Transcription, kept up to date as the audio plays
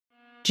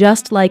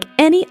Just like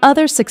any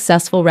other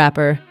successful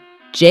rapper,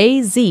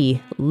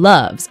 Jay-Z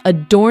loves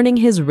adorning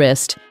his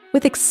wrist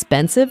with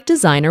expensive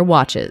designer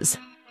watches.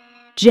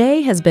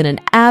 Jay has been an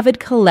avid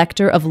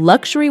collector of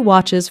luxury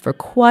watches for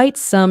quite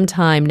some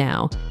time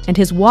now, and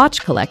his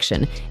watch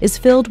collection is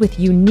filled with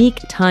unique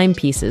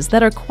timepieces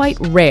that are quite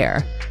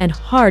rare and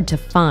hard to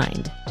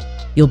find.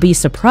 You'll be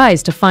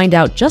surprised to find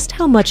out just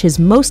how much his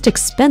most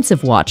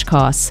expensive watch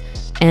costs.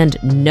 And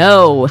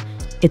no,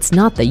 it's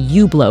not the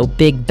Hublot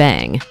Big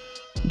Bang.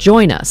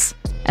 Join us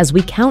as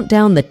we count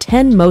down the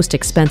 10 most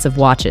expensive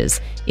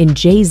watches in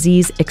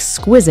Jay-Z's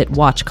exquisite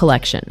watch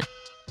collection.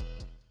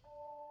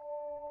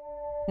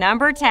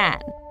 Number 10.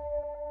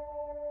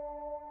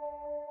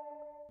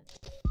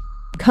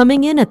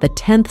 Coming in at the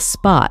 10th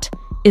spot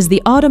is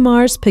the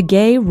Audemars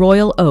Piguet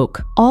Royal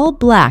Oak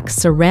all-black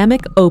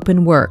ceramic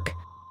open work.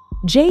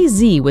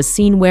 Jay-Z was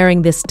seen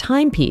wearing this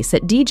timepiece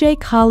at DJ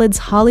Khaled's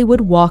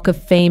Hollywood Walk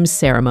of Fame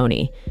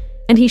ceremony,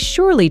 and he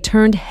surely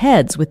turned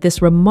heads with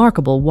this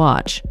remarkable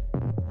watch.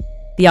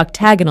 The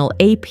octagonal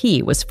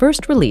AP was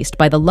first released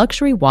by the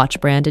luxury watch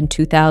brand in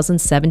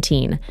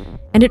 2017,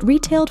 and it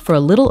retailed for a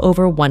little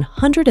over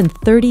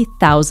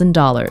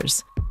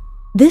 $130,000.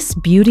 This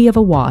beauty of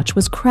a watch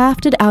was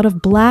crafted out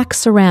of black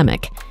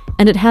ceramic,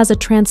 and it has a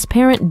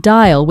transparent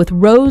dial with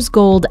rose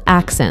gold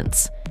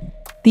accents.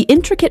 The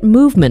intricate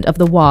movement of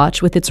the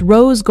watch with its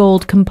rose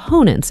gold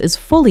components is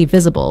fully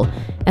visible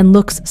and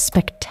looks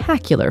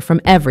spectacular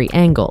from every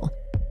angle.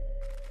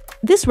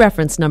 This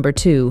reference number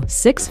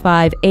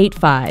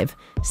 26585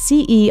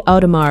 CE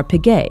Audemars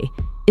Piguet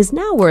is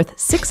now worth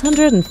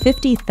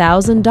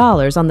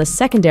 $650,000 on the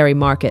secondary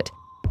market,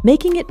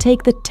 making it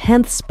take the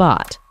 10th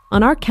spot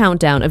on our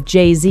countdown of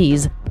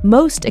Jay-Z's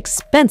most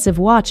expensive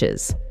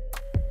watches.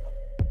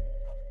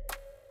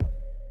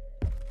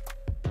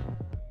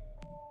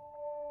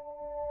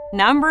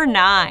 Number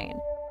 9.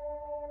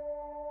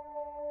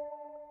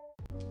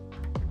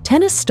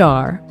 Tennis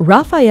star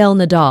Rafael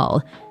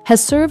Nadal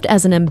has served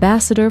as an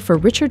ambassador for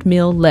Richard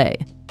Mille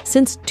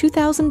since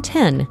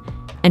 2010,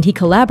 and he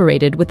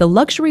collaborated with the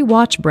luxury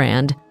watch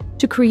brand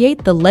to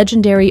create the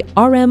legendary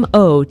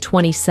RMO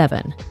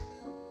 27.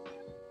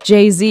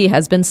 Jay-Z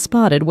has been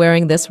spotted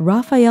wearing this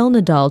Rafael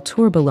Nadal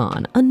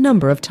Tourbillon a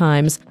number of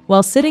times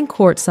while sitting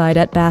courtside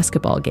at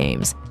basketball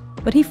games,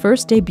 but he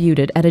first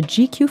debuted at a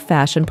GQ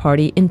fashion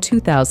party in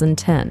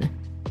 2010.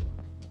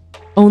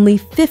 Only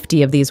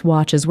 50 of these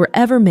watches were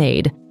ever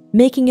made,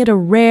 making it a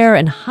rare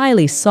and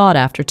highly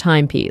sought-after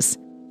timepiece.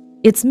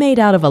 It's made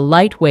out of a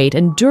lightweight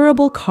and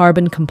durable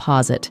carbon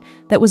composite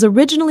that was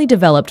originally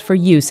developed for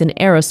use in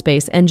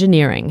aerospace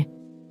engineering.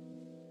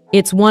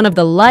 It's one of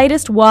the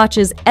lightest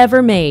watches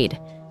ever made,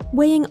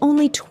 weighing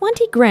only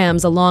 20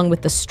 grams along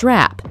with the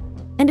strap,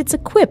 and it's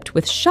equipped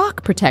with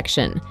shock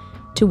protection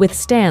to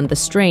withstand the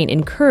strain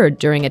incurred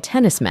during a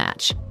tennis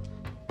match.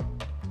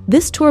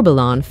 This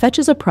tourbillon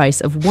fetches a price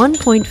of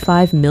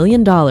 $1.5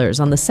 million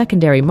on the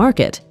secondary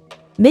market,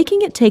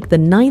 making it take the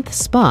 9th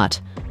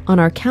spot on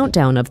our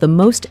countdown of the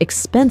most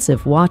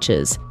expensive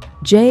watches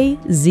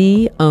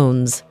Jay-Z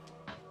owns.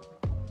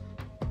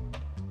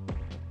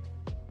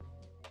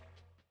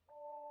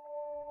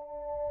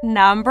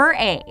 Number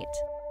 8.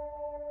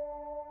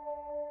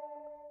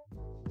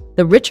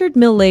 The Richard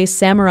Mille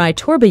Samurai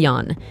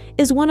Tourbillon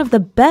is one of the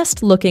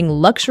best-looking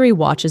luxury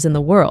watches in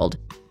the world,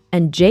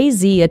 and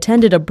Jay-Z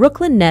attended a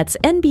Brooklyn Nets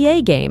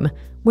NBA game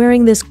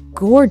wearing this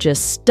gorgeous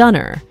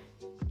stunner.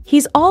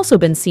 He's also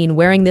been seen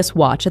wearing this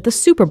watch at the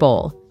Super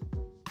Bowl.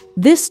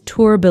 This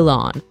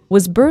tourbillon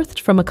was birthed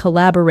from a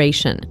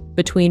collaboration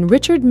between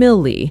Richard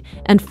Mille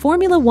and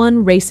Formula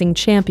One racing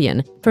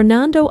champion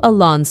Fernando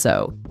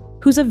Alonso,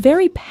 who's a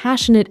very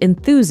passionate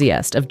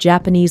enthusiast of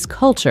Japanese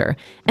culture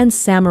and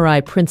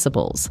samurai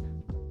principles.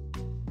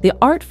 The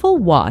artful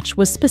watch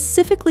was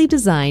specifically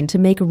designed to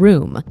make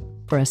room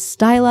for a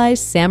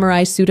stylized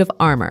samurai suit of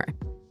armor,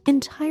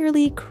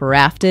 entirely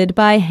crafted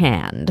by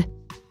hand.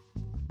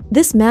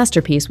 This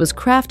masterpiece was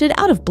crafted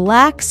out of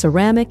black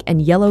ceramic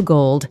and yellow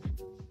gold,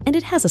 and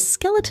it has a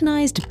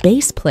skeletonized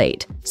base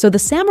plate, so the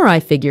samurai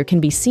figure can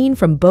be seen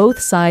from both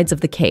sides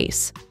of the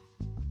case.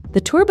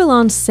 The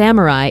Tourbillon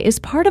Samurai is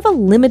part of a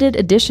limited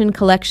edition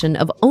collection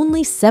of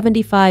only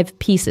 75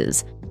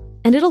 pieces,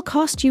 and it'll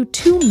cost you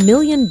 $2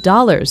 million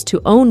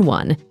to own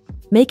one,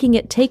 making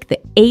it take the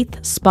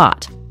 8th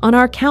spot on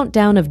our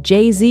countdown of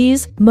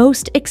Jay-Z's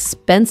most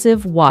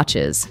expensive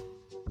watches.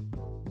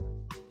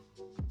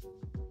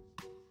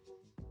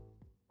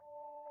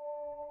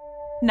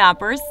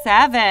 Number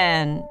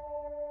 7.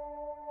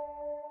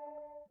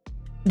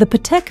 The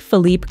Patek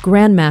Philippe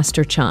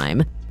Grandmaster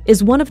Chime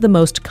is one of the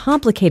most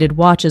complicated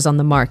watches on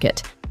the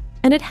market,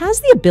 and it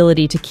has the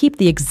ability to keep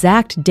the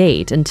exact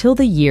date until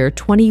the year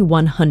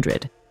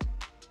 2100.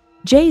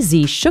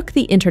 Jay-Z shook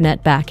the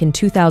internet back in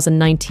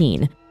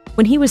 2019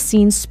 when he was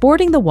seen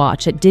sporting the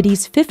watch at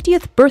Diddy's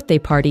 50th birthday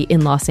party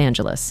in Los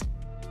Angeles.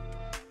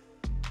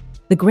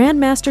 The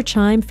Grandmaster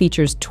Chime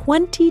features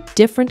 20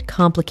 different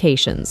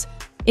complications,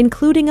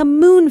 including a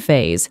moon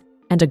phase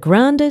and a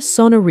grande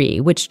sonnerie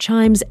which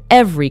chimes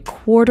every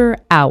quarter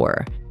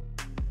hour.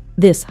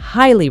 This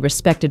highly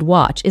respected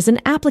watch is an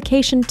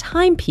application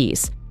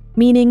timepiece,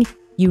 meaning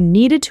you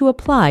needed to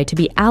apply to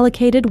be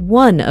allocated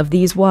one of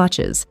these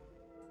watches.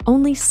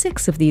 Only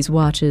 6 of these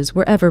watches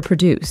were ever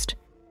produced.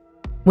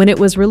 When it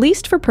was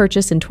released for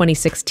purchase in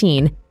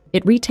 2016,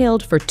 it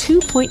retailed for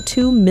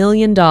 $2.2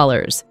 million,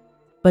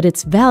 but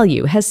its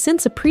value has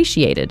since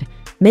appreciated,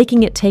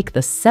 making it take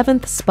the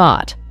 7th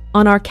spot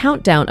on our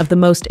countdown of the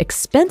most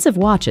expensive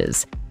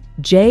watches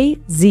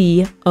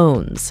Jay-Z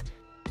owns.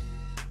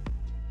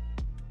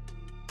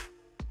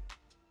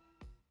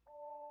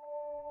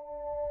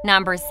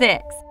 Number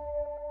 6.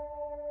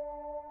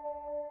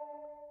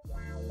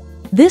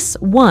 This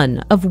one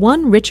of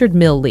one Richard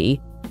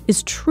Mille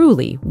is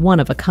truly one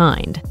of a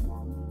kind.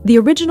 The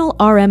original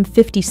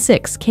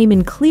RM56 came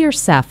in clear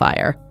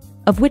sapphire,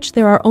 of which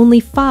there are only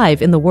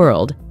 5 in the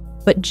world,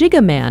 but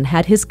Giga Man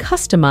had his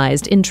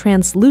customized in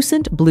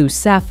translucent blue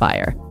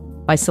sapphire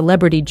by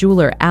celebrity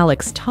jeweler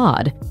Alex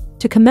Todd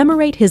to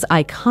commemorate his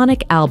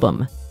iconic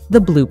album,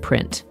 The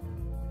Blueprint.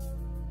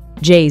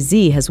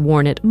 Jay-Z has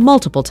worn it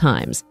multiple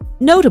times,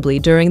 notably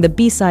during the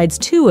B-Sides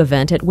 2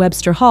 event at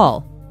Webster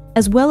Hall,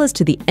 as well as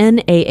to the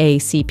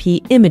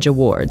NAACP Image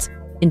Awards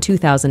in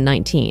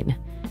 2019.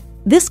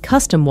 This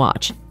custom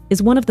watch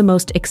is one of the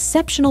most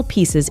exceptional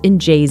pieces in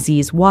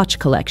Jay-Z's watch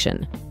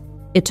collection.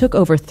 It took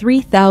over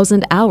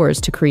 3,000 hours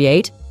to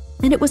create,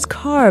 and it was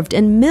carved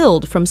and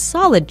milled from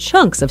solid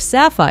chunks of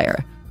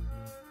sapphire.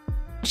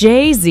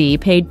 Jay-Z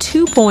paid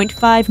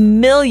 $2.5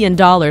 million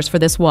for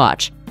this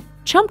watch,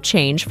 chump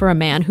change for a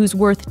man who's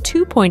worth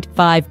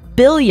 $2.5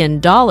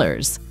 billion.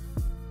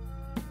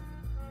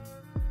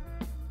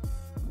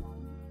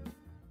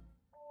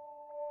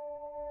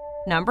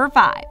 Number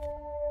 5.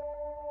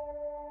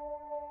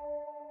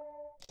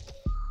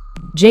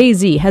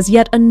 Jay-Z has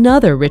yet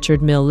another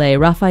Richard Mille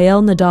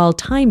Rafael Nadal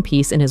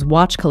timepiece in his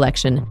watch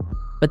collection,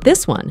 but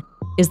this one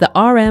is the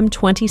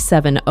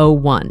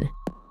RM2701.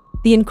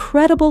 The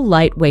incredible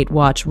lightweight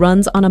watch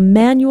runs on a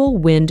manual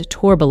wind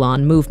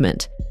tourbillon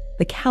movement,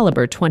 the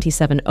caliber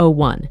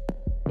 2701.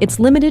 It's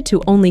limited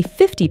to only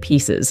 50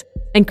 pieces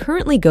and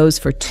currently goes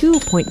for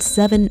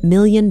 $2.7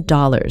 million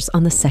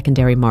on the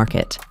secondary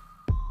market.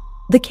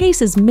 The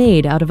case is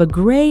made out of a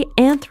gray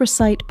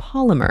anthracite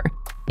polymer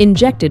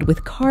injected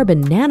with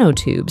carbon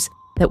nanotubes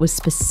that was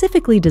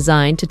specifically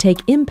designed to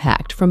take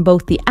impact from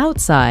both the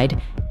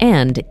outside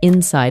and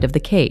inside of the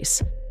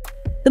case.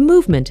 The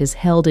movement is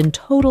held in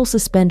total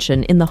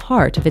suspension in the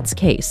heart of its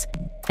case,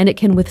 and it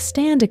can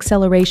withstand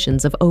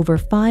accelerations of over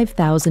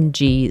 5,000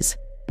 Gs.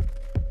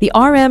 The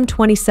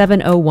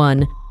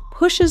RM2701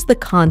 pushes the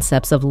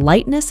concepts of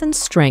lightness and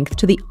strength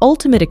to the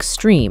ultimate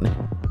extreme.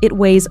 It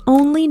weighs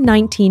only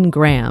 19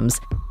 grams,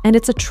 and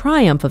it's a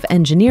triumph of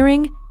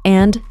engineering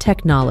and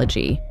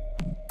technology.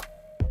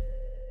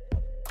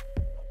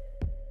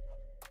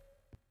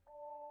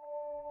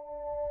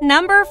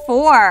 Number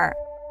 4.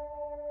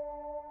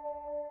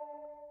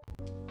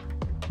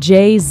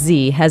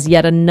 Jay-Z has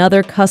yet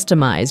another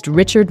customized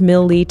Richard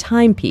Mille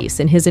timepiece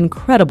in his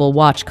incredible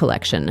watch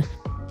collection,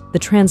 the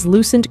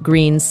translucent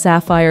green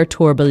sapphire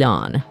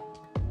tourbillon.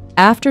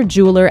 After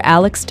jeweler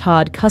Alex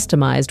Todd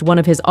customized one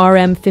of his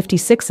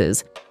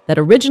RM56s that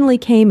originally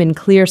came in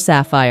clear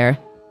sapphire,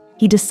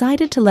 he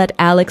decided to let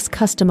Alex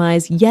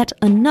customize yet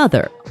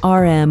another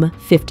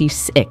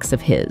RM56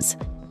 of his,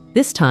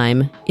 this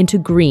time into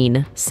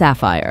green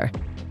sapphire.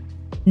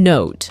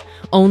 Note,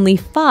 only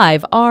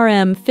 5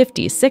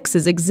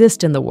 RM56s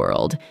exist in the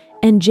world,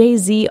 and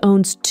Jay-Z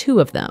owns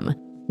 2 of them.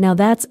 Now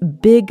that's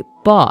big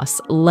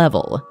boss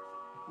level.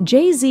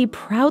 Jay-Z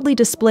proudly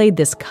displayed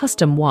this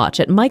custom watch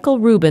at Michael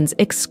Rubin's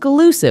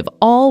exclusive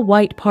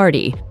all-white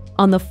party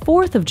on the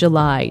 4th of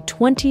July,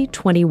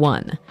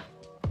 2021.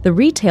 The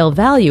retail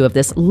value of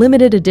this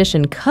limited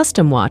edition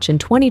custom watch in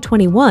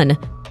 2021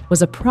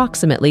 was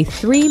approximately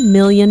 $3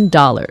 million,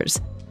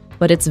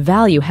 but its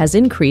value has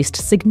increased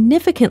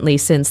significantly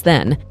since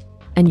then,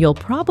 and you'll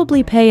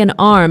probably pay an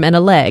arm and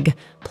a leg,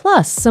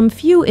 plus some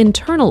few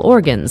internal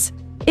organs,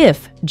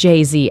 if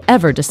Jay-Z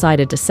ever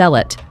decided to sell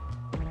it.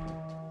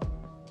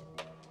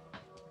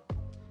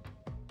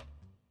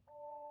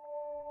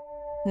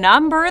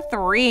 Number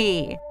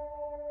 3.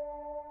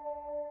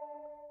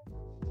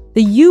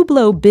 The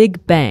Hublot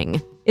Big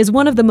Bang is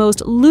one of the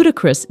most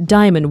ludicrous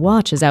diamond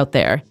watches out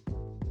there.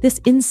 This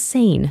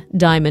insane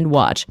diamond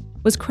watch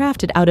was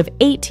crafted out of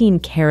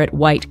 18-karat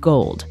white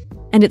gold,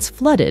 and it's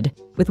flooded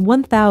with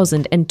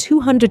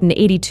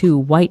 1,282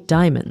 white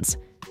diamonds.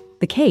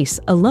 The case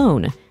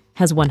alone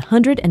has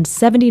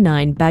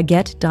 179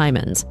 baguette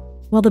diamonds,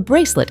 while the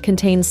bracelet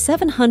contains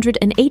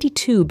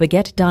 782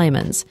 baguette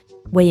diamonds,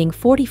 weighing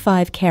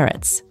 45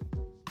 carats.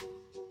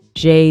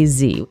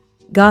 Jay-Z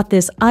got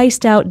this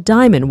iced-out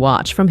diamond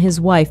watch from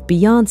his wife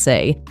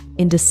Beyoncé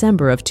in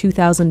December of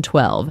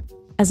 2012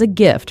 as a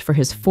gift for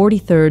his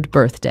 43rd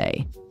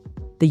birthday.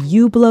 The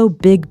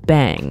Hublot Big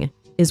Bang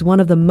is one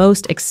of the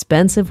most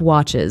expensive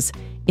watches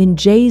in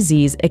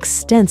Jay-Z's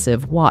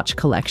extensive watch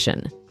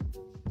collection.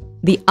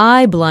 The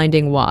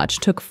eye-blinding watch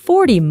took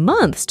 40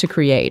 months to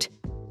create,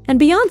 and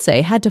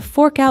Beyoncé had to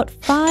fork out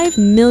 $5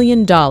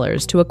 million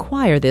to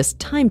acquire this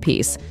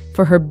timepiece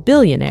for her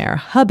billionaire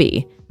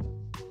hubby.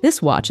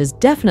 This watch is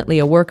definitely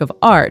a work of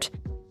art,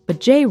 but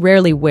Jay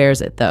rarely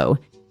wears it though.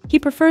 He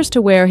prefers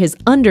to wear his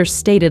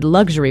understated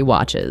luxury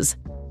watches.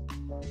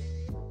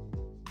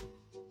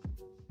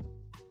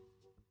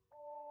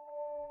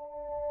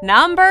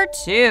 Number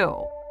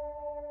 2.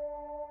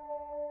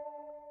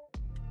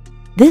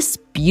 This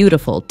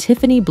beautiful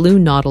Tiffany blue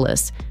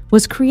Nautilus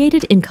was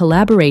created in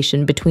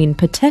collaboration between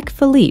Patek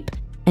Philippe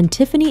and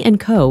Tiffany &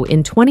 Co.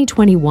 in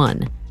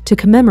 2021 to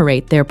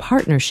commemorate their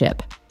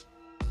partnership.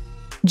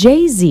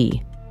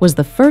 Jay-Z was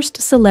the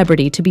first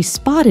celebrity to be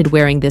spotted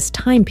wearing this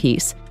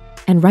timepiece,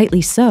 and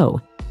rightly so,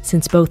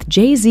 since both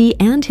Jay-Z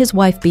and his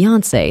wife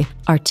Beyoncé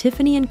are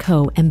Tiffany &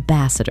 Co.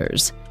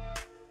 ambassadors.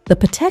 The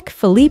Patek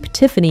Philippe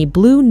Tiffany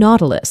Blue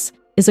Nautilus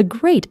is a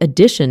great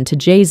addition to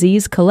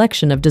Jay-Z's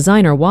collection of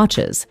designer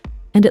watches,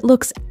 and it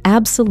looks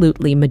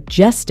absolutely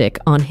majestic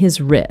on his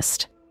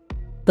wrist.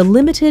 The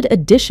limited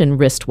edition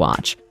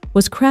wristwatch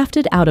was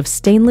crafted out of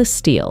stainless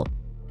steel,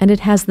 and it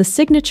has the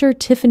signature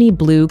Tiffany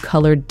blue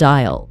colored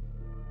dial.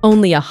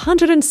 Only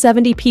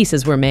 170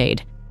 pieces were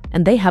made,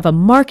 and they have a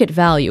market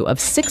value of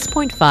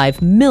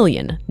 $6.5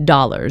 million.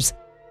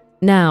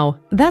 Now,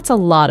 that's a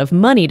lot of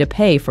money to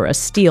pay for a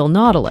steel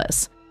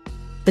Nautilus.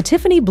 The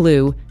Tiffany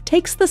Blue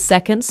takes the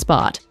second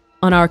spot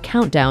on our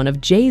countdown of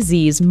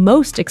Jay-Z's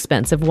most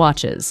expensive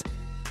watches.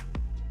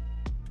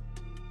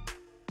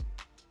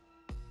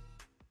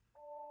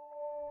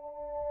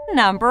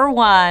 Number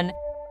 1.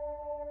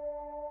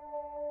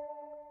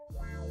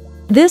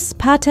 This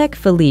Patek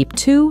Philippe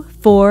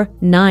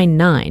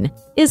 2499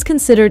 is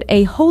considered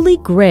a holy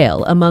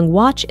grail among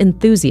watch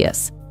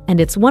enthusiasts, and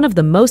it's one of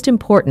the most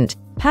important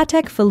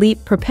Patek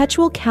Philippe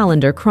Perpetual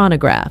calendar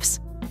chronographs.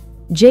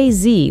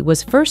 Jay-Z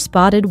was first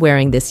spotted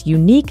wearing this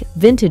unique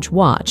vintage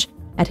watch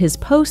at his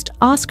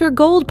post-Oscar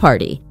Gold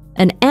Party,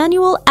 an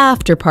annual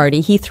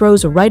after-party he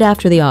throws right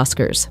after the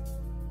Oscars.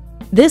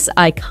 This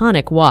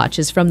iconic watch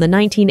is from the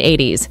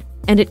 1980s,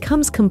 and it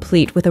comes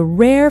complete with a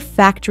rare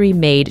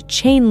factory-made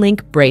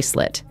chain-link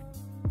bracelet.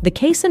 The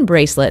case and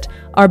bracelet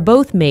are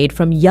both made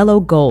from yellow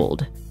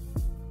gold.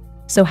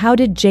 So how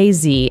did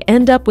Jay-Z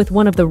end up with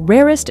one of the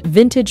rarest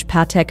vintage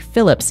Patek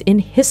Philippe's in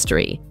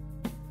history?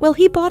 Well,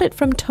 he bought it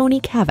from Tony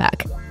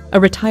Kavak, a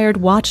retired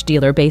watch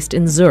dealer based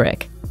in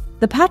Zurich.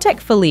 The Patek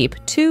Philippe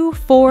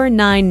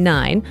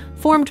 2499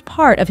 formed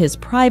part of his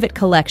private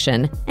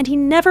collection, and he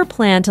never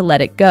planned to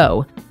let it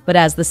go. But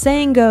as the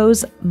saying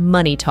goes,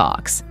 money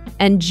talks.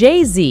 And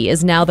Jay-Z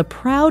is now the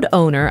proud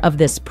owner of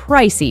this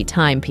pricey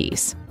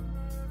timepiece.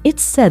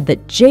 It's said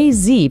that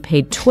Jay-Z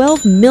paid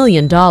 $12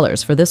 million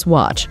for this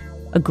watch,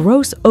 a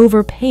gross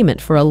overpayment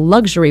for a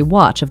luxury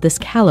watch of this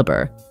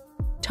caliber.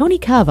 Tony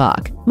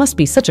Kavak must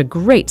be such a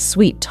great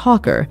sweet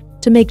talker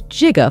to make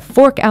Jigga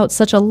fork out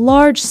such a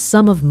large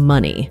sum of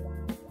money.